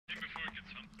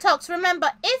Tox,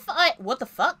 remember, if I... What the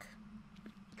fuck?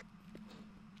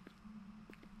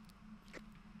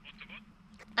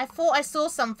 I thought I saw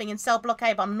something in cell block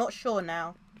A, but I'm not sure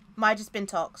now. Might have just been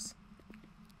Tox.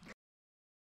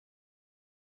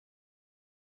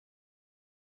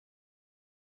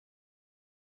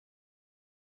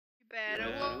 You better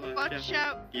watch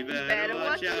out. You better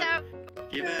watch out.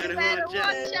 You better watch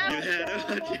out. You better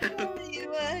watch out. You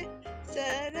what?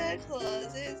 Santa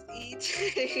Claus is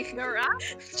eating. The rat?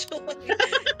 Joy.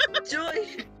 Joy.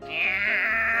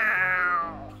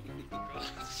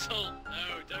 So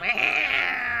loud.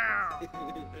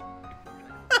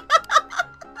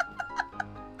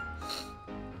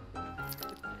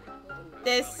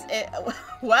 This is...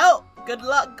 Well, good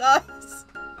luck, guys.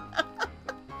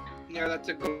 Yeah, that's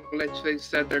a glitch. They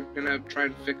said they're gonna try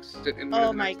and fix it in Oh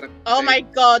the my, next oh update. my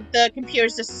god, the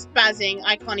computer's just spazzing.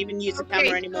 I can't even use the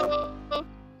camera anymore.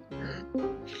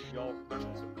 Y'all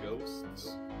hunting some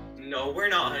ghosts? No, we're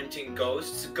not hunting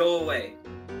ghosts. Go away.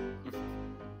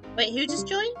 Wait, who just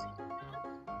joined?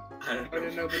 I don't I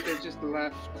don't know, but they just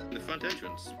left. The front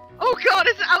entrance. Oh god,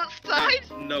 is it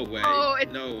outside? No way. Oh,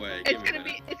 no way. It's gonna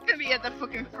be at the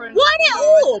fucking front. Why are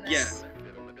orbs? Yeah.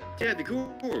 Yeah, the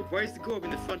Gorb. Why is the Gorb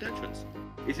in the front entrance?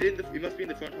 Is it in the? It must be in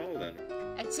the front hall then.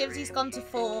 Activity's gone to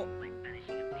 4.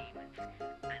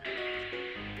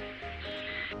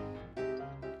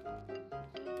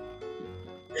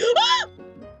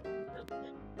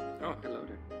 Oh, hello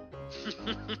there.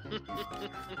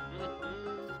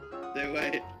 No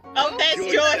way. Oh, there's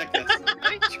Joy. Protect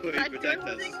us. Joy, protect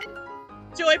us.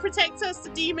 Joy, protect us. The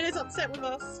demon is upset with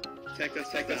us. Protect us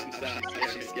from Sass. Yeah,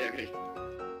 she's scary.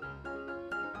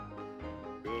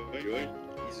 Joy.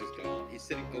 He's just gone. He's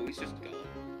sitting. Oh, he's just gone.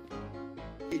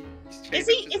 Is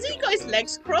he got his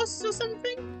legs crossed or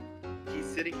something? He's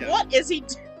sitting down. What is he?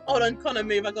 Hold on, Connor,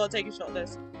 move. I gotta take a shot of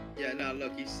this. Yeah, no,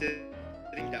 look, he's sitting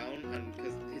down, and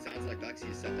because his hands like that,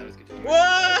 he's sat down his controller.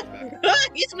 Whoa!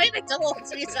 He's moving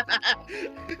towards me.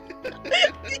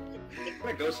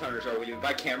 What ghost hunters are we? You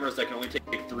buy cameras that can only take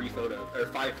 3 photos or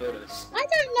 5 photos. I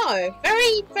don't know.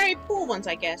 Very, very poor ones,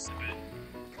 I guess.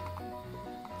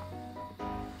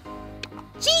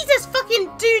 Jesus fucking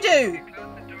doo-doo!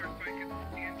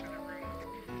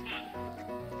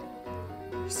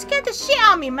 You scared the shit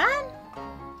out of me, man.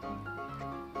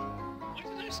 Why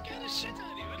did I scare the shit out of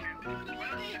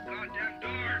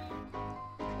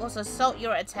you? Also, Salt,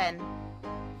 you're at a 10.